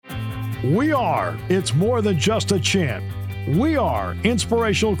We are It's More Than Just a Chant. We are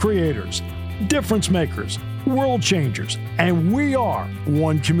inspirational creators, difference makers, world changers, and we are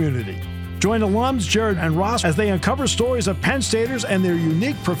one community. Join alums Jared and Ross as they uncover stories of Penn Staters and their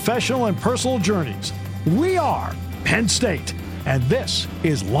unique professional and personal journeys. We are Penn State, and this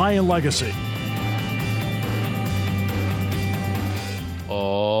is Lion Legacy.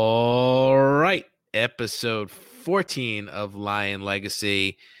 All right, episode 14 of Lion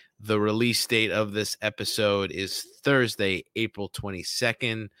Legacy. The release date of this episode is Thursday, April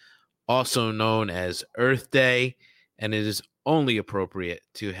 22nd, also known as Earth Day, and it is only appropriate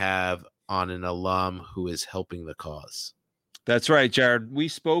to have on an alum who is helping the cause. That's right, Jared. We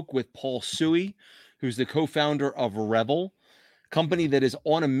spoke with Paul Suey, who's the co-founder of Revel, a company that is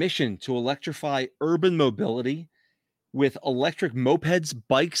on a mission to electrify urban mobility with electric mopeds,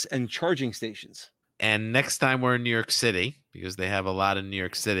 bikes, and charging stations. And next time we're in New York City, because they have a lot in New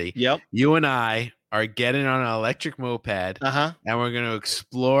York City, Yep. You and I are getting on an electric moped, and we're going to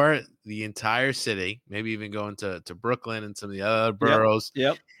explore the entire city, maybe even go into Brooklyn and some of the other boroughs.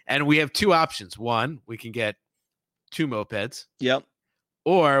 Yep. And we have two options. One, we can get two mopeds. Yep.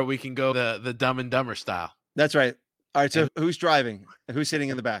 Or we can go the Dumb and Dumber style. That's right. All right. So who's driving? Who's sitting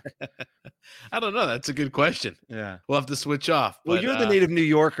in the back? I don't know. That's a good question. Yeah. We'll have to switch off. Well, you're the native New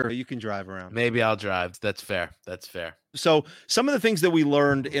Yorker. You can drive around. Maybe I'll drive. That's fair. So some of the things that we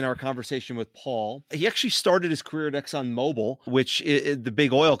learned in our conversation with Paul, he actually started his career at ExxonMobil, which is the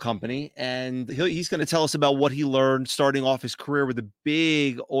big oil company. And he's going to tell us about what he learned starting off his career with a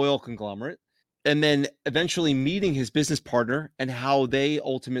big oil conglomerate, and then eventually meeting his business partner and how they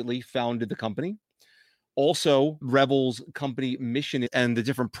ultimately founded the company. Also, Revel's company mission and the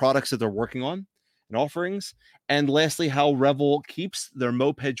different products that they're working on and offerings. And lastly, how Revel keeps their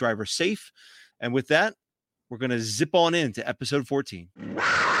moped drivers safe. And with that, we're going to zip on into episode 14.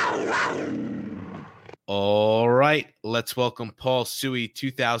 All right. Let's welcome Paul Suey,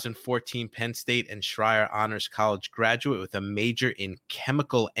 2014 Penn State and Schreyer Honors College graduate with a major in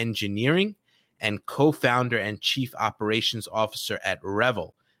chemical engineering and co-founder and chief operations officer at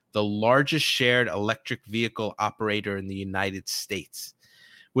Revel, the largest shared electric vehicle operator in the United States.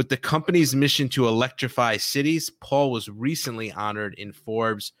 With the company's mission to electrify cities, Paul was recently honored in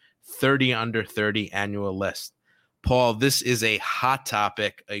Forbes' 30 Under 30 annual list. Paul, this is a hot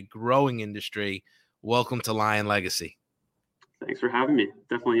topic, a growing industry. Welcome to Lion Legacy. Thanks for having me.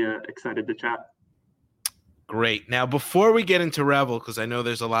 Definitely excited to chat. Great. Now, before we get into Revel, because I know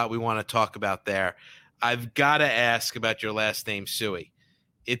there's a lot we want to talk about there, I've got to ask about your last name, Suey.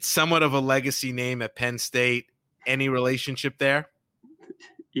 It's somewhat of a legacy name at Penn State. Any relationship there?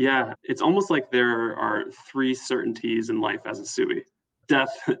 Yeah, it's almost like there are three certainties in life as a Suey: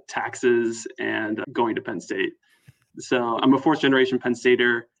 death, taxes, and going to Penn State. So I'm a fourth generation Penn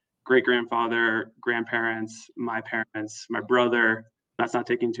Stater, great-grandfather, grandparents, my parents, my brother. That's not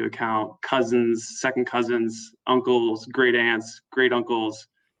taking into account cousins, second cousins, uncles, great aunts, great uncles.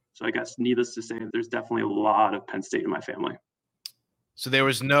 So I guess needless to say, there's definitely a lot of Penn State in my family. So there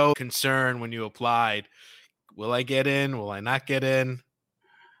was no concern when you applied. Will I get in? Will I not get in?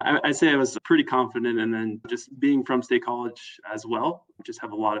 I'd say I was pretty confident, and then just being from State College as well, just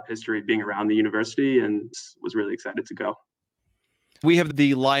have a lot of history being around the university and was really excited to go. We have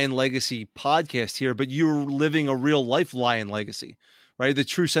the Lion Legacy podcast here, but you're living a real life Lion Legacy, right? The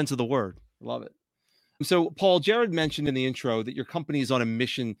true sense of the word. Love it. So, Paul, Jared mentioned in the intro that your company is on a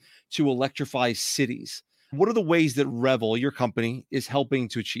mission to electrify cities. What are the ways that Revel, your company, is helping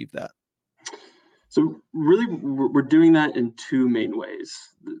to achieve that? So really, we're doing that in two main ways.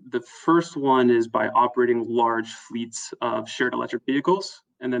 The first one is by operating large fleets of shared electric vehicles.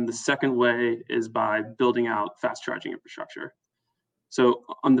 And then the second way is by building out fast charging infrastructure. So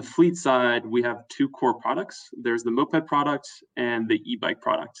on the fleet side, we have two core products. There's the moped product and the e-bike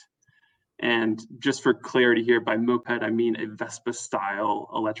product. And just for clarity here, by moped, I mean a Vespa-style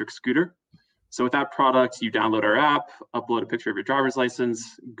electric scooter. So with that product, you download our app, upload a picture of your driver's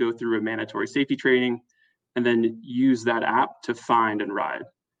license, go through a mandatory safety training, and then use that app to find and ride.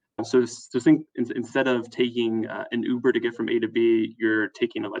 So think instead of taking an Uber to get from A to B, you're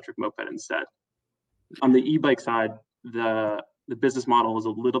taking an electric moped instead. On the e-bike side, the business model is a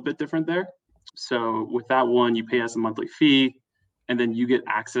little bit different there. So with that one, you pay us a monthly fee, and then you get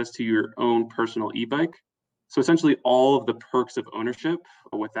access to your own personal e-bike. So essentially all of the perks of ownership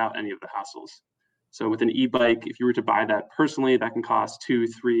without any of the hassles. So with an e-bike, if you were to buy that personally, that can cost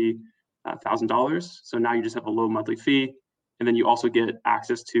 $2,000-$3,000. So now you just have a low monthly fee. And then you also get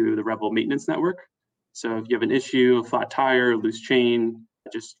access to the Revel maintenance network. So if you have an issue, a flat tire, loose chain,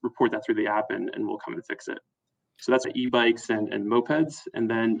 just report that through the app and we'll come and fix it. So that's e-bikes and mopeds. And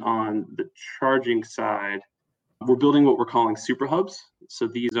then on the charging side, we're building what we're calling super hubs. So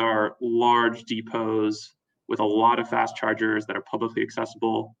these are large depots with a lot of fast chargers that are publicly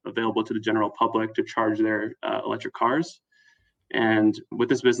accessible, available to the general public to charge their electric cars. And with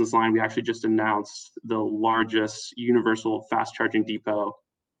this business line, we actually just announced the largest universal fast charging depot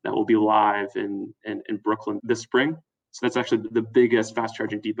that will be live in Brooklyn this spring. So that's actually the biggest fast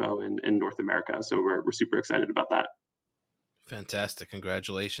charging depot in North America. So we're super excited about that. Fantastic.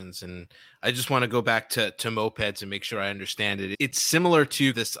 Congratulations. And I just want to go back to mopeds and make sure I understand it. It's similar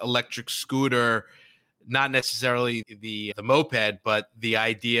to this electric scooter, not necessarily the moped, but the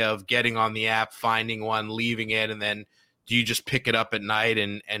idea of getting on the app, finding one, leaving it, and then do you just pick it up at night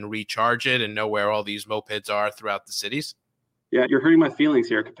and recharge it and know where all these mopeds are throughout the cities? Yeah, you're hurting my feelings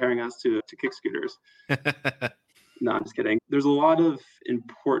here comparing us to kick scooters. No, I'm just kidding. There's a lot of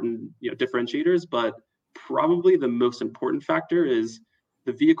important differentiators, but probably the most important factor is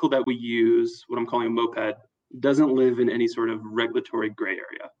the vehicle that we use, what I'm calling a moped, doesn't live in any sort of regulatory gray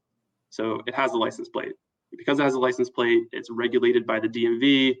area. So it has a license plate. Because it has a license plate, it's regulated by the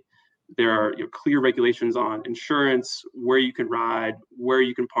DMV. There are clear regulations on insurance, where you can ride, where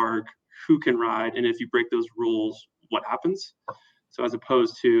you can park, who can ride, and if you break those rules, what happens. So as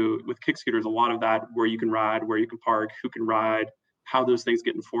opposed to with kick scooters, a lot of that where you can ride, where you can park, who can ride, how those things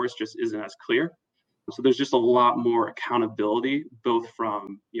get enforced just isn't as clear. So there's just a lot more accountability, both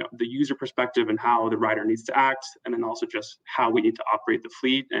from the user perspective and how the rider needs to act, and then also just how we need to operate the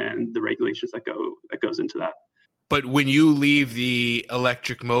fleet and the regulations that goes into that. But when you leave the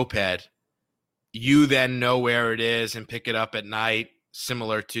electric moped, you then know where it is and pick it up at night,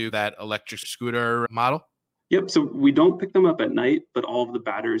 similar to that electric scooter model? Yep. So we don't pick them up at night, but all of the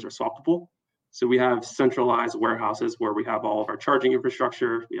batteries are swappable. So we have centralized warehouses where we have all of our charging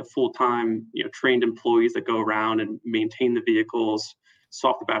infrastructure. We have full-time, trained employees that go around and maintain the vehicles,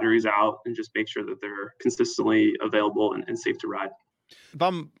 swap the batteries out, and just make sure that they're consistently available and safe to ride. If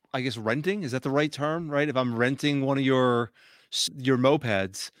I'm, I guess, renting, is that the right term, right? If I'm renting one of your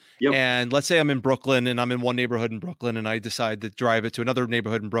mopeds, yep. And let's say I'm in Brooklyn and I'm in one neighborhood in Brooklyn and I decide to drive it to another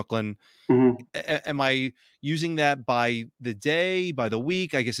neighborhood in Brooklyn, am I using that by the day, by the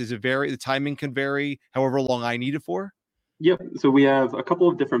week? I guess the timing can vary however long I need it for? Yep. So we have a couple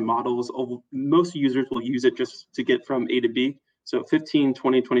of different models. Most users will use it just to get from A to B. So 15,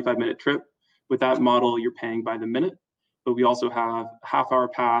 20, 25-minute trip. With that model, you're paying by the minute. But we also have a half-hour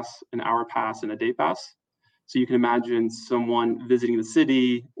pass, an hour pass, and a day pass. So you can imagine someone visiting the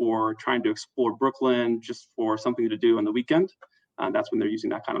city or trying to explore Brooklyn just for something to do on the weekend. That's when they're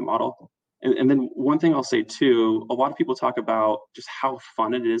using that kind of model. And then one thing I'll say too, a lot of people talk about just how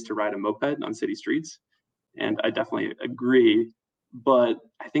fun it is to ride a moped on city streets. And I definitely agree. But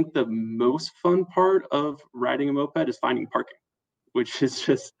I think the most fun part of riding a moped is finding parking, which is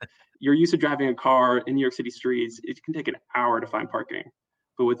just, you're used to driving a car in New York City streets. It can take an hour to find parking.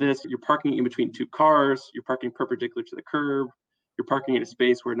 But with this, you're parking in between two cars, you're parking perpendicular to the curb, you're parking in a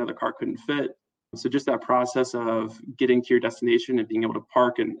space where another car couldn't fit. So just that process of getting to your destination and being able to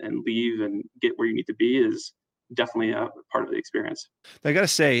park and leave and get where you need to be is definitely a part of the experience. I got to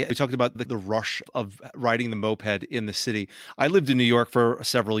say, we talked about the rush of riding the moped in the city. I lived in New York for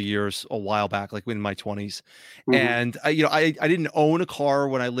several years a while back, like in my 20s. And I didn't own a car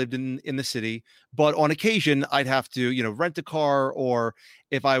when I lived in the city, but on occasion I'd have to, rent a car, or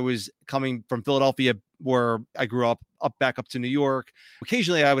if I was coming from Philadelphia, where I grew up back up to New York,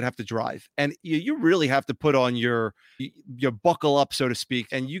 occasionally I would have to drive. And you really have to put on your buckle up, so to speak,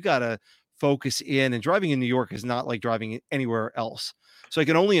 and you got to focus in, and driving in New York is not like driving anywhere else. So I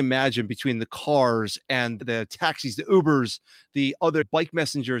can only imagine between the cars and the taxis, the Ubers, the other bike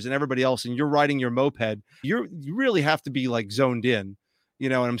messengers and everybody else, and you're riding your moped, you really have to be like zoned in,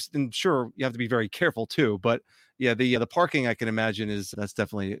 and I'm sure you have to be very careful too. But yeah, the parking, I can imagine, that's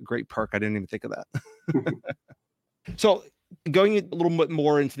definitely a great perk. I didn't even think of that. So going a little bit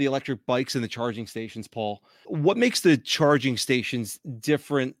more into the electric bikes and the charging stations, Paul, what makes the charging stations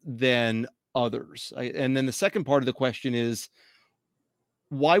different than others? And then the second part of the question is,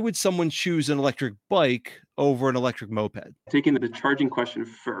 why would someone choose an electric bike over an electric moped? Taking the charging question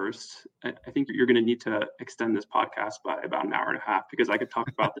first, I think you're going to need to extend this podcast by about an hour and a half, because I could talk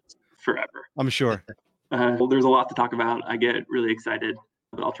about this forever. I'm sure. Well, there's a lot to talk about. I get really excited,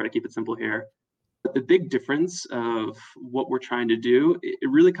 but I'll try to keep it simple here. But the big difference of what we're trying to do, it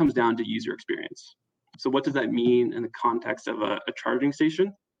really comes down to user experience. So what does that mean in the context of a charging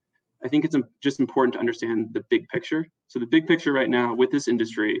station? I think it's just important to understand the big picture. So the big picture right now with this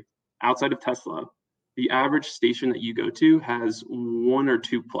industry, outside of Tesla, the average station that you go to has one or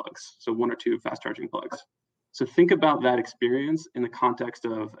two plugs. So one or two fast charging plugs. So think about that experience in the context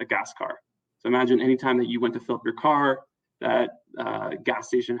of a gas car. So imagine anytime that you went to fill up your car, that gas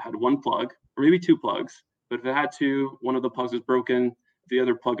station had one plug or maybe two plugs, but if it had two, one of the plugs was broken, the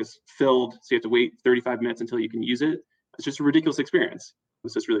other plug is filled, so you have to wait 35 minutes until you can use it. It's just a ridiculous experience.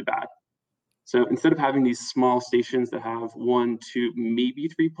 It's just really bad. So instead of having these small stations that have one, two, maybe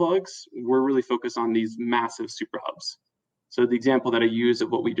three plugs, we're really focused on these massive super hubs. So the example that I use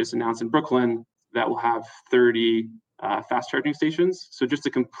of what we just announced in Brooklyn, that will have 30 fast charging stations. So just a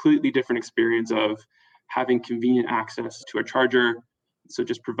completely different experience of having convenient access to a charger. So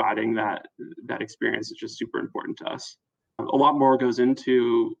just providing that experience is just super important to us. A lot more goes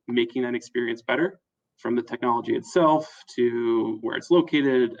into making that experience better, from the technology itself to where it's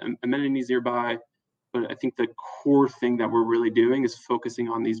located, amenities nearby. But I think the core thing that we're really doing is focusing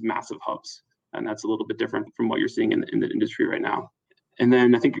on these massive hubs. And that's a little bit different from what you're seeing in the industry right now. And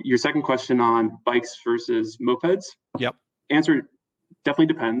then I think your second question on bikes versus mopeds. Yep. Answer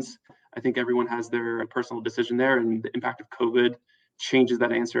definitely depends. I think everyone has their personal decision there, and the impact of COVID changes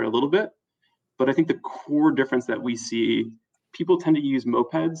that answer a little bit. But I think the core difference that we see, people tend to use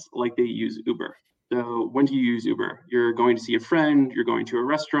mopeds like they use Uber. So when do you use Uber? You're going to see a friend, you're going to a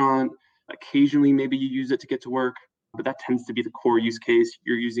restaurant, occasionally maybe you use it to get to work, but that tends to be the core use case.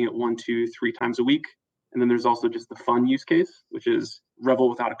 You're using it 1, 2, 3 times a week. And then there's also just the fun use case, which is revel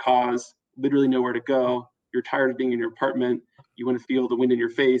without a cause, literally nowhere to go. You're tired of being in your apartment. You want to feel the wind in your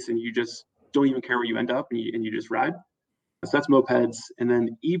face, and you just don't even care where you end up, and you just ride. So that's mopeds. And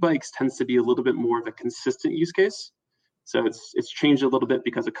then e-bikes tends to be a little bit more of a consistent use case. So it's changed a little bit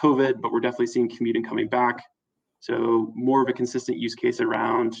because of COVID, but we're definitely seeing commuting coming back. So more of a consistent use case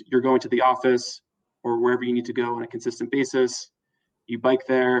around you're going to the office or wherever you need to go on a consistent basis. You bike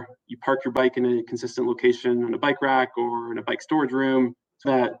there, you park your bike in a consistent location on a bike rack or in a bike storage room. So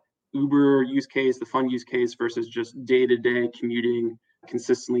that Uber use case, the fun use case versus just day-to-day commuting,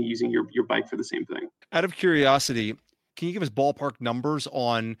 consistently using your bike for the same thing. Out of curiosity, can you give us ballpark numbers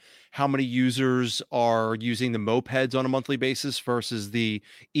on how many users are using the mopeds on a monthly basis versus the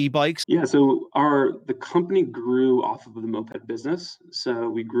e-bikes? Yeah, so the company grew off of the moped business. So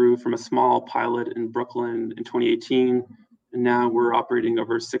we grew from a small pilot in Brooklyn in 2018, and now we're operating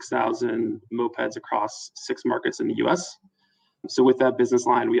over 6,000 mopeds across 6 markets in the US. So with that business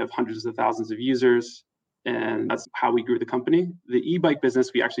line, we have hundreds of thousands of users, and that's how we grew the company. The e-bike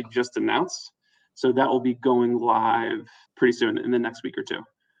business we actually just announced. So that will be going live pretty soon in the next week or two.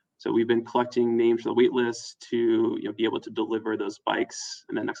 So we've been collecting names for the wait list to be able to deliver those bikes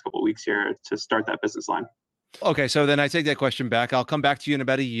in the next couple of weeks here to start that business line. Okay, so then I take that question back. I'll come back to you in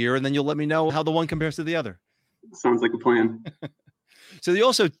about a year, and then you'll let me know how the one compares to the other. Sounds like a plan. So you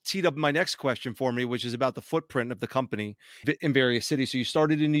also teed up my next question for me, which is about the footprint of the company in various cities. So you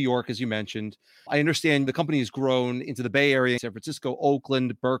started in New York, as you mentioned. I understand the company has grown into the Bay Area, San Francisco,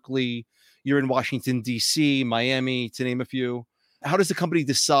 Oakland, Berkeley. You're in Washington, D.C., Miami, to name a few. How does the company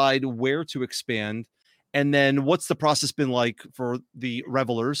decide where to expand? And then what's the process been like for the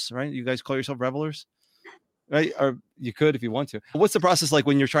revelers, right? You guys call yourself revelers? Right? Or you could if you want to. What's the process like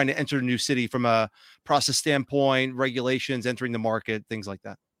when you're trying to enter a new city from a process standpoint, regulations, entering the market, things like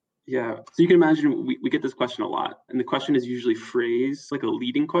that? Yeah. So you can imagine we get this question a lot. And the question is usually phrased like a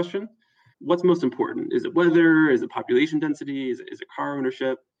leading question. What's most important? Is it weather? Is it population density? Is it car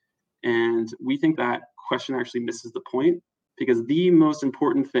ownership? And we think that question actually misses the point, because the most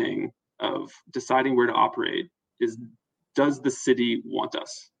important thing of deciding where to operate is, does the city want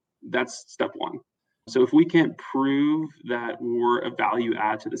us? That's step one. So if we can't prove that we're a value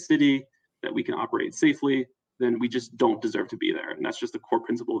add to the city, that we can operate safely, then we just don't deserve to be there. And that's just the core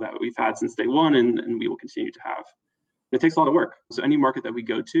principle that we've had since day one, and we will continue to have. It takes a lot of work. So any market that we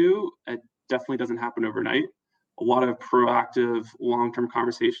go to, it definitely doesn't happen overnight. A lot of proactive long-term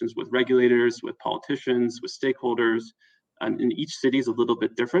conversations with regulators, with politicians, with stakeholders. And each city is a little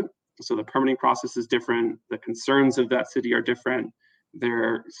bit different. So the permitting process is different. The concerns of that city are different.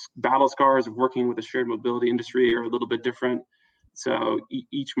 Their battle scars of working with the shared mobility industry are a little bit different. So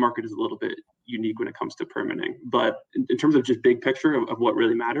each market is a little bit unique when it comes to permitting. But in terms of just big picture of what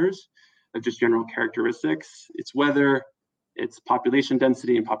really matters, of just general characteristics, it's weather, it's population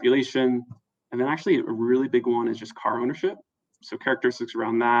density and population. And then actually a really big one is just car ownership. So characteristics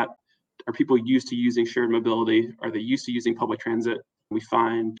around that. Are people used to using shared mobility? Are they used to using public transit? We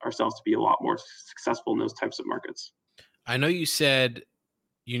find ourselves to be a lot more successful in those types of markets. I know you said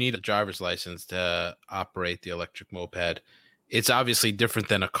you need a driver's license to operate the electric moped. It's obviously different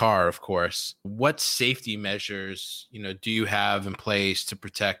than a car, of course. What safety measures, do you have in place to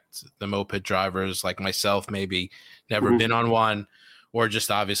protect the moped drivers like myself, maybe never been on one, or just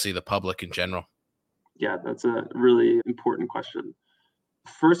obviously the public in general? Yeah, that's a really important question.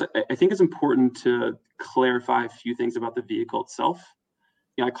 First, I think it's important to clarify a few things about the vehicle itself.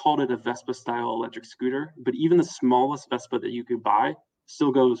 I called it a Vespa style electric scooter, but even the smallest Vespa that you could buy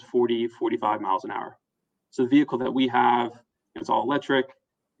still goes 40, 45 miles an hour. So the vehicle that we have, it's all electric.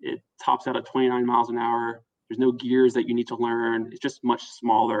 It tops out at 29 miles an hour. There's no gears that you need to learn. It's just much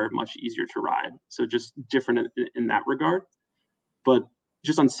smaller, much easier to ride. So just different in that regard. But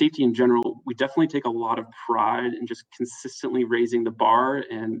just on safety in general, we definitely take a lot of pride in just consistently raising the bar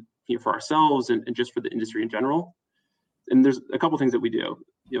and for ourselves and just for the industry in general. And there's a couple things that we do.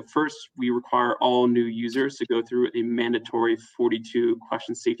 First, we require all new users to go through a mandatory 42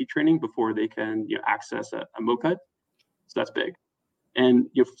 question safety training before they can access a moped. So that's big. And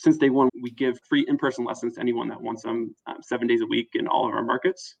since day one, we give free in-person lessons to anyone that wants them 7 days a week in all of our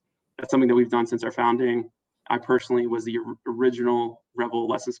markets. That's something that we've done since our founding. I personally was the original Revel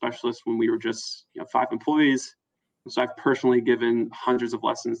lesson specialist when we were just 5 employees. So I've personally given hundreds of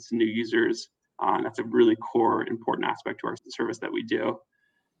lessons to new users. And that's a really core, important aspect to our service that we do.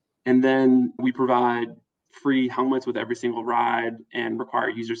 And then we provide free helmets with every single ride and require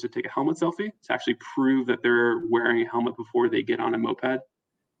users to take a helmet selfie to actually prove that they're wearing a helmet before they get on a moped.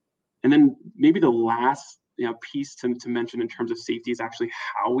 And then maybe the last piece to mention in terms of safety is actually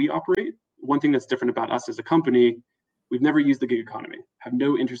how we operate. One thing that's different about us as a company, we've never used the gig economy, have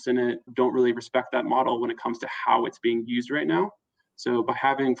no interest in it, don't really respect that model when it comes to how it's being used right now. So by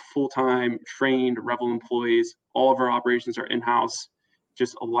having full-time trained Revel employees, all of our operations are in-house,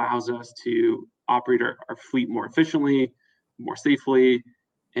 just allows us to operate our fleet more efficiently, more safely.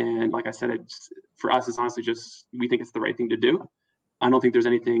 And like I said, for us, it's honestly just, we think it's the right thing to do. I don't think there's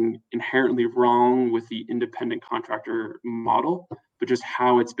anything inherently wrong with the independent contractor model, but just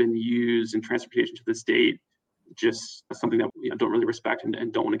how it's been used in transportation to the state, just something that we don't really respect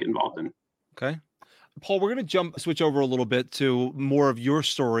and don't want to get involved in. Okay. Paul, we're going to switch over a little bit to more of your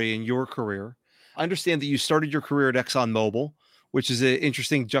story and your career. I understand that you started your career at ExxonMobil, which is an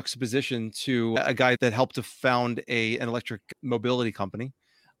interesting juxtaposition to a guy that helped to found an electric mobility company.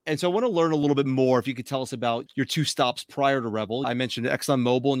 And so I want to learn a little bit more, if you could tell us about your 2 stops prior to Revel. I mentioned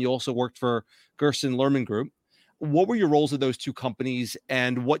ExxonMobil, and you also worked for Gerson Lerman Group. What were your roles at those 2 companies,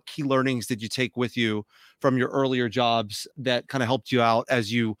 and what key learnings did you take with you from your earlier jobs that kind of helped you out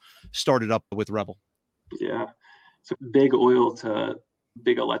as you started up with Revel? Yeah. So big oil to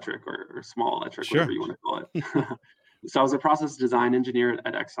big electric or small electric, Sure. Whatever you want to call it. So I was a process design engineer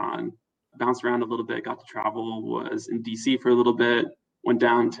at Exxon, bounced around a little bit, got to travel, was in DC for a little bit, went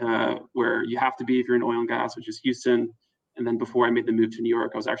down to where you have to be if you're in oil and gas, which is Houston. And then before I made the move to New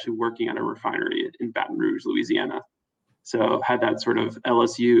York, I was actually working at a refinery in Baton Rouge, Louisiana. So had that sort of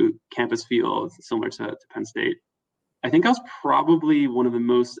LSU campus feel similar to Penn State. I think I was probably one of the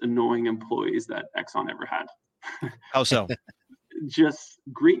most annoying employees that Exxon ever had. How so? Just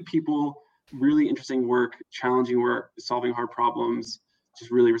great people, really interesting work, challenging work, solving hard problems, just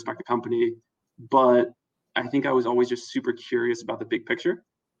really respect the company. But I think I was always just super curious about the big picture.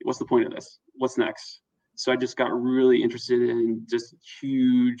 What's the point of this? What's next? So I just got really interested in just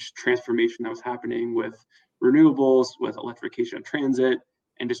huge transformation that was happening with renewables, with electrification of transit,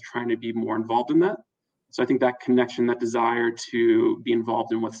 and just trying to be more involved in that. So I think that connection, that desire to be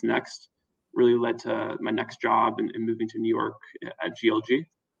involved in what's next really led to my next job and moving to New York at GLG.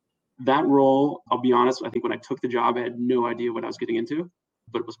 That role, I'll be honest, I think when I took the job, I had no idea what I was getting into,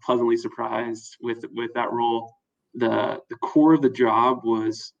 but was pleasantly surprised with that role. The core of the job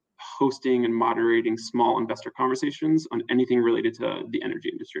was hosting and moderating small investor conversations on anything related to the energy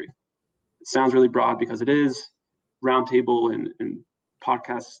industry. It sounds really broad because it is. Roundtable and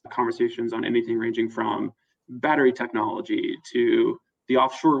podcast conversations on anything ranging from battery technology to the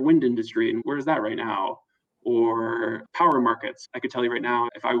offshore wind industry and where is that right now, or power markets. I could tell you right now,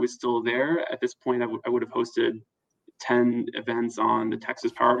 if I was still there at this point, I would have hosted 10 events on the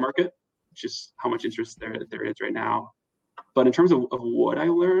Texas power market, just how much interest there is right now. But in terms of what I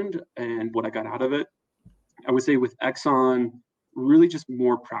learned and what I got out of it, I would say with Exxon, really just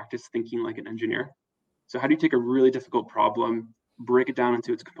more practice thinking like an engineer. So how do you take a really difficult problem, break it down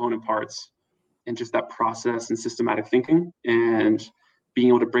into its component parts, and just that process and systematic thinking and being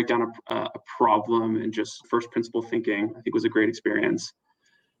able to break down a problem and just first principle thinking, I think was a great experience.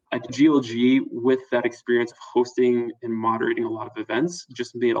 At GLG, with that experience of hosting and moderating a lot of events,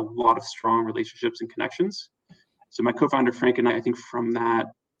 just made a lot of strong relationships and connections. So my co-founder, Frank, and I think from that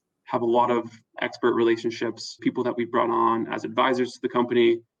have a lot of expert relationships, people that we brought on as advisors to the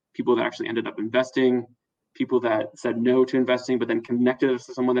company, people that actually ended up investing, people that said no to investing, but then connected us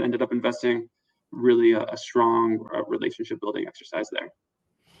to someone that ended up investing. Really a strong relationship building exercise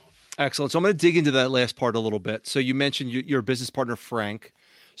there. Excellent. So I'm going to dig into that last part a little bit. So you mentioned your business partner, Frank.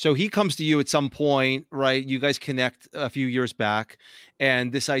 So he comes to you at some point, right? You guys connect a few years back,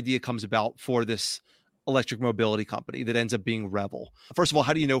 and this idea comes about for this electric mobility company that ends up being Revel. First of all,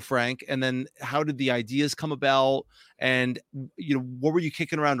 how do you know Frank? And then how did the ideas come about? And, what were you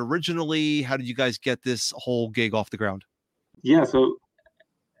kicking around originally? How did you guys get this whole gig off the ground? Yeah, so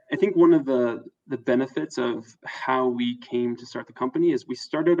I think one of the benefits of how we came to start the company is we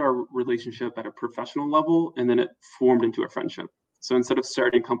started our relationship at a professional level, and then it formed into a friendship. So instead of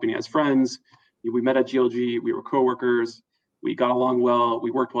starting a company as friends, we met at GLG, we were coworkers, we got along well, we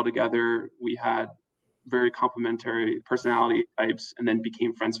worked well together, we had very complementary personality types, and then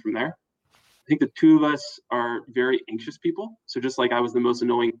became friends from there. I think the two of us are very anxious people. So just like I was the most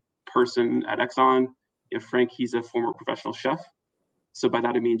annoying person at Exxon, Frank, he's a former professional chef. So by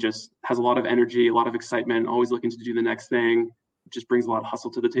that, I mean, just has a lot of energy, a lot of excitement, always looking to do the next thing, just brings a lot of hustle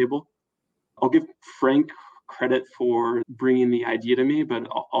to the table. I'll give Frank credit for bringing the idea to me, but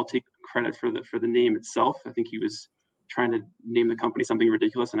I'll take credit for the name itself. I think he was trying to name the company something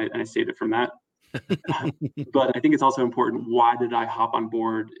ridiculous, and I saved it from that. But I think it's also important, why did I hop on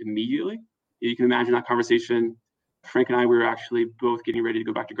board immediately? You can imagine that conversation. Frank and I, we were actually both getting ready to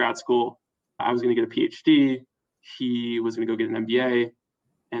go back to grad school. I was going to get a PhD. He was going to go get an MBA.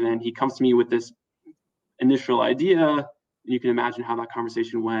 And then he comes to me with this initial idea. And you can imagine how that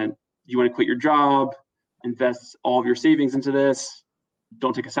conversation went. You want to quit your job, invest all of your savings into this,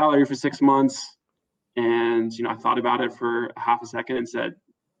 don't take a salary for 6 months. And, I thought about it for half a second and said,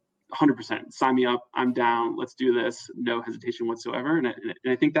 100%, sign me up. I'm down. Let's do this. No hesitation whatsoever. And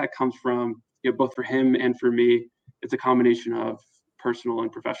I think that comes from, both for him and for me, it's a combination of personal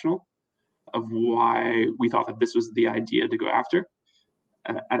and professional, of why we thought that this was the idea to go after.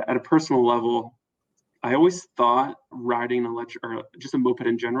 At a personal level, I always thought riding an electric, or just a moped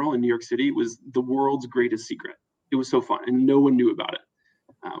in general in New York City, was the world's greatest secret. It was so fun, and no one knew about it.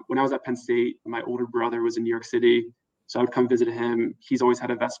 When I was at Penn State, my older brother was in New York City, so I would come visit him. He's always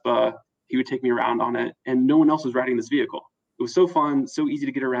had a Vespa. He would take me around on it, and no one else was riding this vehicle. It was so fun, so easy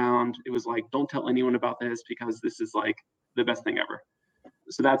to get around. It was like, don't tell anyone about this, because this is like the best thing ever.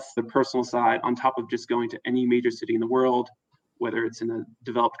 So that's the personal side, on top of just going to any major city in the world, whether it's in a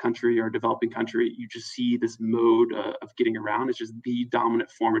developed country or a developing country. You just see this mode of getting around. It's just the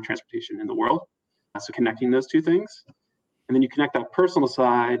dominant form of transportation in the world. So connecting those two things. And then you connect that personal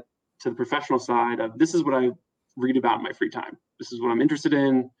side to the professional side of, this is what I read about in my free time. This is what I'm interested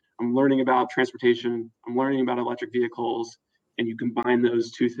in. I'm learning about transportation. I'm learning about electric vehicles. And you combine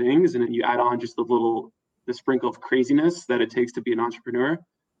those two things, and then you add on just the sprinkle of craziness that it takes to be an entrepreneur.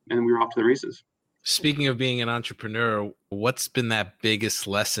 And we were off to the races. Speaking of being an entrepreneur, what's been that biggest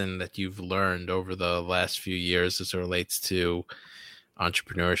lesson that you've learned over the last few years as it relates to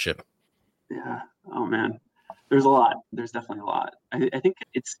entrepreneurship? Yeah. Oh, man. There's a lot. There's definitely a lot. I think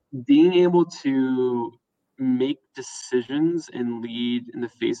it's being able to make decisions and lead in the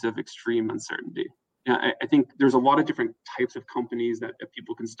face of extreme uncertainty. I think there's a lot of different types of companies that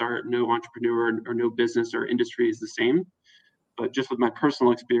people can start. No entrepreneur or no business or industry is the same. But just with my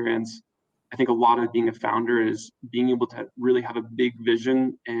personal experience, I think a lot of being a founder is being able to really have a big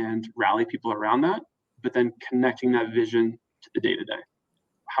vision and rally people around that, but then connecting that vision to the day-to-day.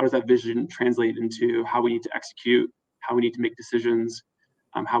 How does that vision translate into how we need to execute, how we need to make decisions,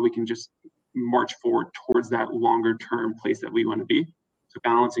 how we can just march forward towards that longer term place that we want to be. So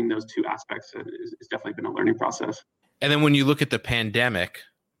balancing those two aspects is definitely been a learning process. And then when you look at the pandemic,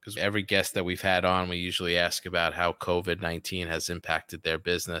 because every guest that we've had on, we usually ask about how COVID-19 has impacted their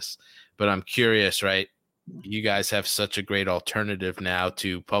business. But I'm curious, right? You guys have such a great alternative now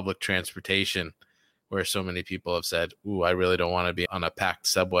to public transportation, where so many people have said, ooh, I really don't want to be on a packed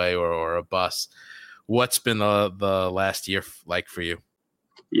subway or a bus. What's been the last year like for you?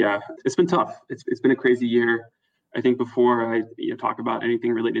 Yeah, it's been tough. It's been a crazy year. I think before I talk about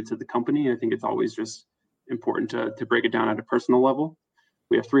anything related to the company, I think it's always just important to break it down at a personal level.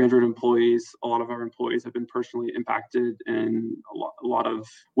 We have 300 employees. A lot of our employees have been personally impacted in a lot of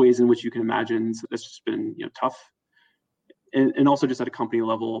ways in which you can imagine. So that's just been tough. And also just at a company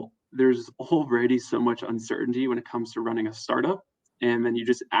level, there's already so much uncertainty when it comes to running a startup. And then you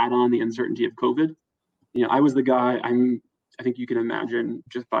just add on the uncertainty of COVID. I was the guy, I think you can imagine,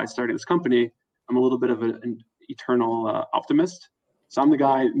 just by starting this company, I'm a little bit of an eternal optimist. So I'm the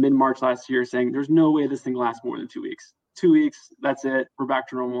guy mid-March last year saying, there's no way this thing lasts more than 2 weeks. 2 weeks, that's it. We're back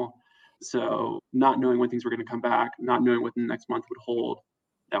to normal. So not knowing when things were going to come back, not knowing what the next month would hold,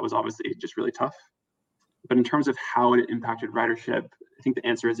 that was obviously just really tough. But in terms of how it impacted ridership, I think the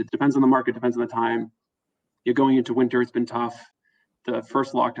answer is it depends on the market, depends on the time. Going into winter, it's been tough. the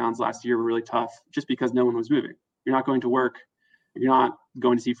first lockdowns last year were really tough just because no one was moving. You're not going to work. You're not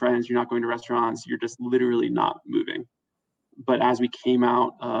going to see friends. You're not going to restaurants. You're just literally not moving. But as we came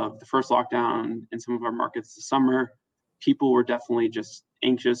out of the first lockdown in some of our markets this summer, people were definitely just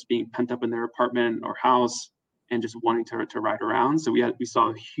anxious, being pent up in their apartment or house and just wanting to ride around. So we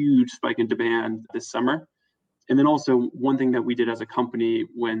saw a huge spike in demand this summer. And then also one thing that we did as a company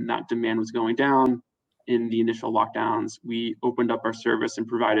when that demand was going down in the initial lockdowns, we opened up our service and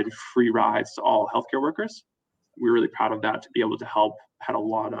provided free rides to all healthcare workers. We're really proud of that to be able to help. Had a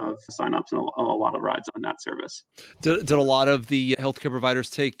lot of signups and a lot of rides on that service. Did a lot of the healthcare providers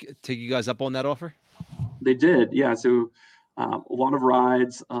take you guys up on that offer? They did, yeah. So a lot of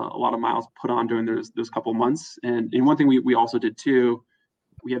rides, a lot of miles put on during those couple months. And one thing we also did too,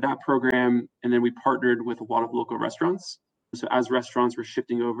 we had that program, and then we partnered with a lot of local restaurants. So as restaurants were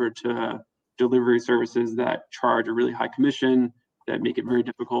shifting over to delivery services that charge a really high commission, that make it very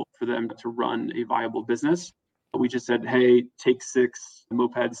difficult for them to run a viable business, we just said, hey, take 6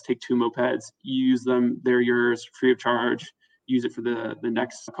 mopeds, take 2 mopeds, use them, they're yours, free of charge, use it for the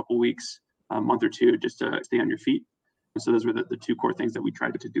next couple weeks, a month or two, just to stay on your feet. So those were the 2 core things that we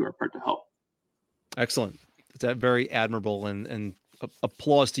tried to do our part to help. Excellent. That's very admirable, and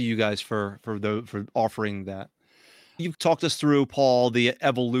applause to you guys for offering that. You've talked us through, Paul, the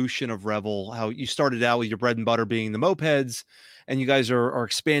evolution of Revel, how you started out with your bread and butter being the mopeds, and you guys are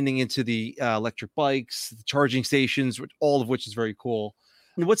expanding into the electric bikes, the charging stations, all of which is very cool.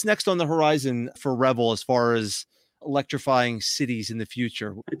 And what's next on the horizon for Revel as far as electrifying cities in the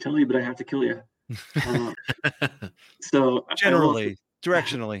future? I tell you, but I have to kill you. So generally,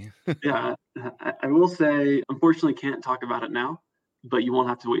 directionally. Yeah, I will say, unfortunately, can't talk about it now, but you won't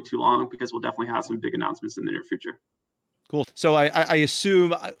have to wait too long because we'll definitely have some big announcements in the near future. Cool. So I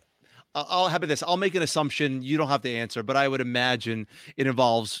assume, how about this? I'll make an assumption. You don't have to answer, but I would imagine it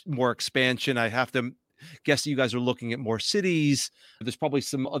involves more expansion. I have to guess that you guys are looking at more cities. There's probably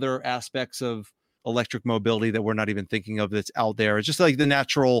some other aspects of electric mobility that we're not even thinking of that's out there. It's just like the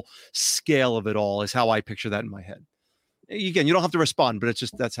natural scale of it all is how I picture that in my head. Again, you don't have to respond, but it's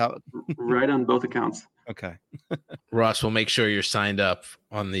just, that's how. Right on both accounts. Okay. Ross, we'll make sure you're signed up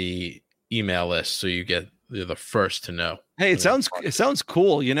on the email list so you're the first to know. Hey, it sounds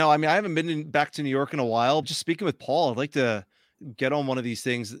cool. You know, I mean, I haven't been back to New York in a while. Just speaking with Paul, I'd like to get on one of these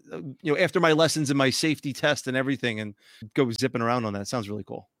things, you know, after my lessons and my safety test and everything, and go zipping around on that. It sounds really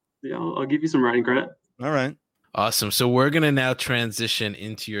cool. Yeah, I'll give you some writing credit. All right. Awesome. So we're going to now transition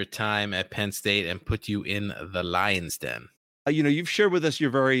into your time at Penn State and put you in the Lion's Den. You know, you've shared with us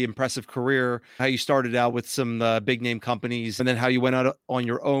your very impressive career, how you started out with some big name companies, and then how you went out on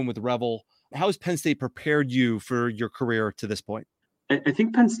your own with Revel. How has Penn State prepared you for your career to this point? I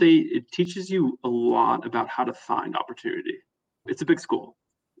think Penn State, it teaches you a lot about how to find opportunity. It's a big school.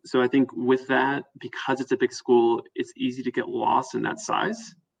 So I think with that, because it's a big school, it's easy to get lost in that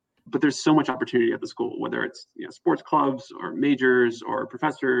size. But there's so much opportunity at the school, whether it's sports clubs or majors or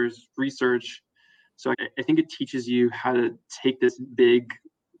professors, research. So I think it teaches you how to take this big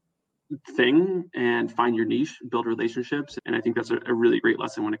thing and find your niche, build relationships. And I think that's a really great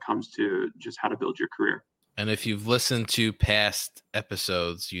lesson when it comes to just how to build your career. And if you've listened to past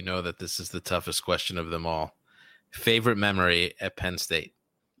episodes, you know that this is the toughest question of them all. Favorite memory at Penn State?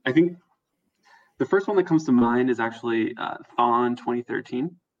 I think the first one that comes to mind is actually Thon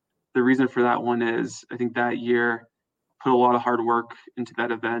 2013. The reason for that one is I think that year put a lot of hard work into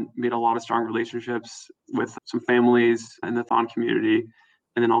that event, made a lot of strong relationships with some families in the Thon community,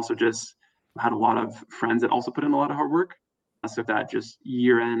 and then also just had a lot of friends that also put in a lot of hard work. So that just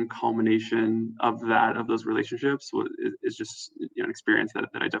year-end culmination of those relationships is just an experience that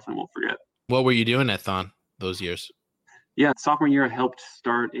I definitely won't forget. What were you doing at Thon those years? Yeah, sophomore year, I helped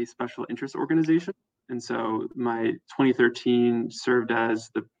start a special interest organization. And so my 2013 served as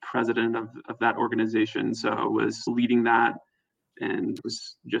the president of that organization. So I was leading that, and it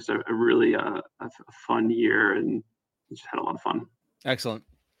was just a really a fun year, and just had a lot of fun. Excellent.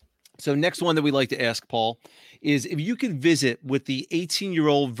 So next one that we like to ask, Paul, is if you could visit with the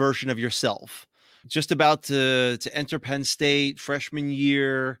 18-year-old version of yourself, just about to enter Penn State freshman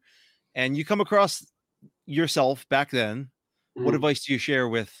year, and you come across yourself back then, what advice do you share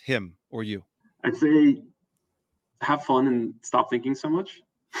with him or you? I'd say have fun and stop thinking so much.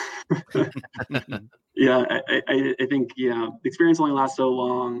 Yeah, I think, the experience only lasts so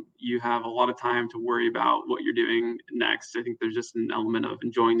long. You have a lot of time to worry about what you're doing next. I think there's just an element of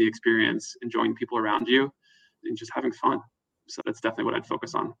enjoying the experience, enjoying people around you, and just having fun. So that's definitely what I'd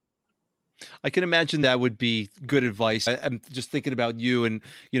focus on. I can imagine that would be good advice. I'm just thinking about you and,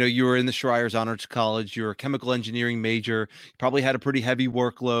 you were in the Schreyer's Honors College, you're a chemical engineering major, you probably had a pretty heavy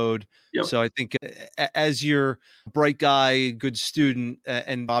workload. Yep. So I think as you're a bright guy, good student,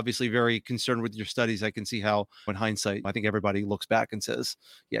 and obviously very concerned with your studies, I can see how in hindsight, I think everybody looks back and says,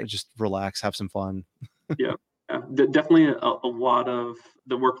 yeah, just relax, have some fun. Yeah. Definitely a lot of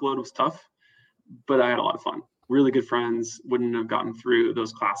the workload was tough, but I had a lot of fun. Really good friends. Wouldn't have gotten through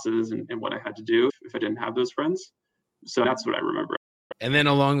those classes and what I had to do if I didn't have those friends. So that's what I remember. And then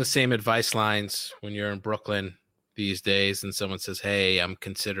along the same advice lines, when you're in Brooklyn these days and someone says, hey, I'm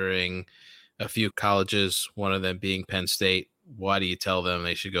considering a few colleges, one of them being Penn State, why do you tell them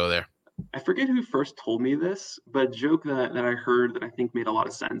they should go there? I forget who first told me this, but a joke that I heard that I think made a lot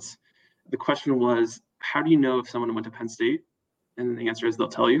of sense. The question was, how do you know if someone went to Penn State? And the answer is they'll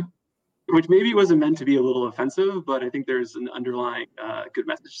tell you. Which maybe wasn't meant to be a little offensive, but I think there's an underlying good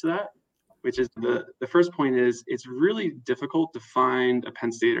message to that, which is the first point is it's really difficult to find a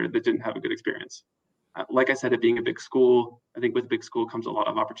Penn Stater that didn't have a good experience. Like I said, it being a big school, I think with a big school comes a lot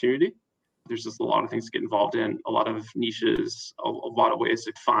of opportunity. There's just a lot of things to get involved in, a lot of niches, a lot of ways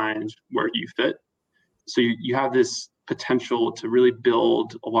to find where you fit. So you have this potential to really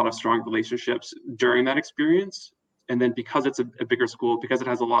build a lot of strong relationships during that experience. And then because it's a bigger school, because it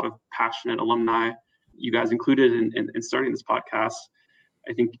has a lot of passionate alumni, you guys included in starting this podcast,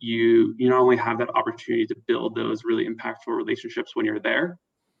 I think you not only have that opportunity to build those really impactful relationships when you're there,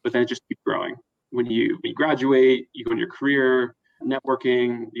 but then it just keeps growing. When you graduate, you go into your career,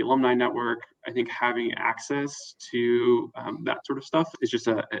 networking, the alumni network, I think having access to that sort of stuff is just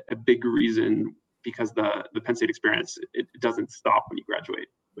a big reason, because the Penn State experience, it doesn't stop when you graduate,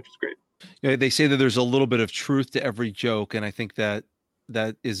 which is great. They say that there's a little bit of truth to every joke, and I think that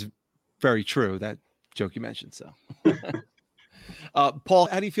is very true, that joke you mentioned. So, Paul,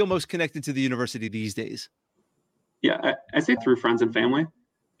 how do you feel most connected to the university these days? Yeah, I say through friends and family.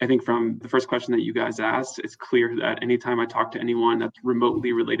 I think from the first question that you guys asked, it's clear that anytime I talk to anyone that's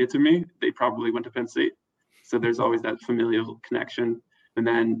remotely related to me, they probably went to Penn State. So there's always that familial connection. And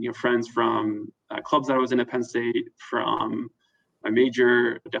then, friends from clubs that I was in at Penn State, from my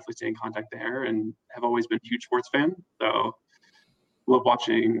major, definitely stay in contact there, and have always been a huge sports fan. So love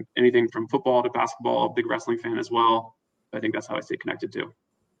watching anything from football to basketball, big wrestling fan as well. I think that's how I stay connected too.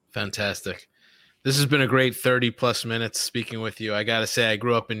 Fantastic. This has been a great 30 plus minutes speaking with you. I got to say, I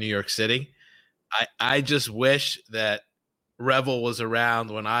grew up in New York City. I just wish that Revel was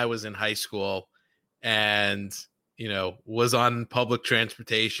around when I was in high school and, was on public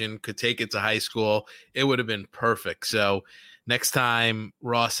transportation, could take it to high school. It would have been perfect. So next time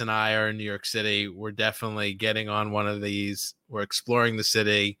Ross and I are in New York City, we're definitely getting on one of these. We're exploring the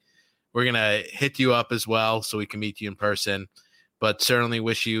city. We're going to hit you up as well so we can meet you in person. But certainly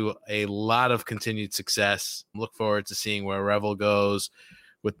wish you a lot of continued success. Look forward to seeing where Revel goes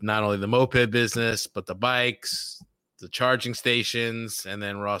with not only the moped business, but the bikes, the charging stations, and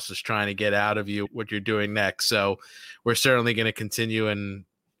then Ross is trying to get out of you what you're doing next. So we're certainly going to continue and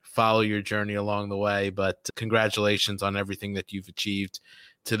follow your journey along the way. But congratulations on everything that you've achieved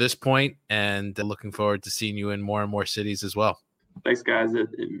to this point, and looking forward to seeing you in more and more cities as well. Thanks, guys. It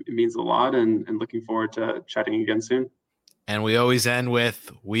means a lot, and looking forward to chatting again soon. And we always end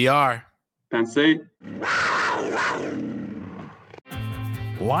with, we are Penn State.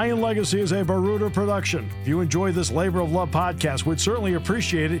 Lion Legacy is a Baruda production. If you enjoy this Labor of Love podcast, we'd certainly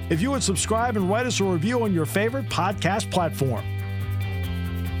appreciate it if you would subscribe and write us a review on your favorite podcast platform.